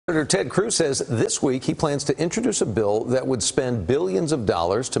Senator Ted Cruz says this week he plans to introduce a bill that would spend billions of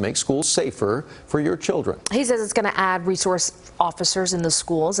dollars to make schools safer for your children. He says it's going to add resource officers in the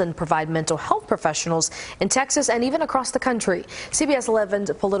schools and provide mental health professionals in Texas and even across the country. CBS 11's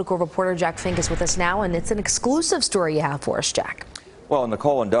political reporter Jack Fink is with us now, and it's an exclusive story you have for us, Jack. Well,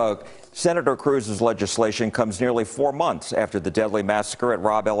 Nicole and Doug, Senator Cruz's legislation comes nearly 4 months after the deadly massacre at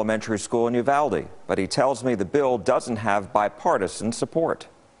Robb Elementary School in Uvalde. But he tells me the bill doesn't have bipartisan support.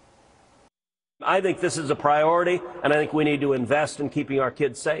 I think this is a priority, and I think we need to invest in keeping our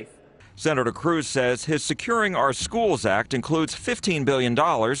kids safe. Senator Cruz says his Securing Our Schools Act includes $15 billion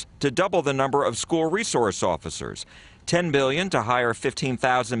to double the number of school resource officers, $10 billion to hire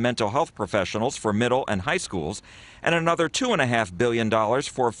 15,000 mental health professionals for middle and high schools, and another $2.5 billion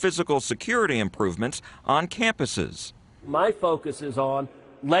for physical security improvements on campuses. My focus is on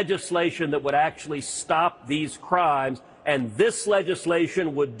legislation that would actually stop these crimes, and this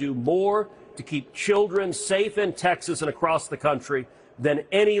legislation would do more to keep children safe in Texas and across the country than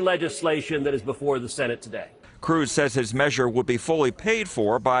any legislation that is before the Senate today. Cruz says his measure would be fully paid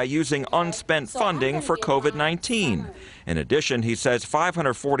for by using unspent funding for COVID-19. In addition, he says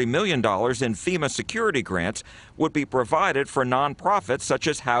 $540 million in FEMA security grants would be provided for nonprofits such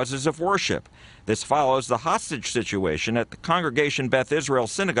as houses of worship. This follows the hostage situation at the Congregation Beth Israel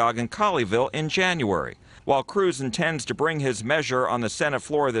Synagogue in Colleyville in January. While Cruz intends to bring his measure on the Senate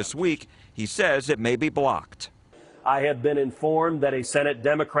floor this week, he says it may be blocked. I have been informed that a Senate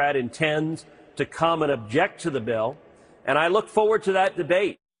Democrat intends to come and object to the bill, and I look forward to that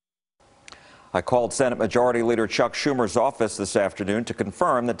debate. I called Senate Majority Leader Chuck Schumer's office this afternoon to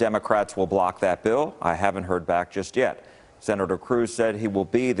confirm that Democrats will block that bill. I haven't heard back just yet. Senator Cruz said he will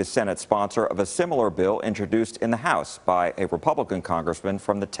be the Senate sponsor of a similar bill introduced in the House by a Republican congressman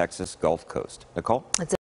from the Texas Gulf Coast. Nicole?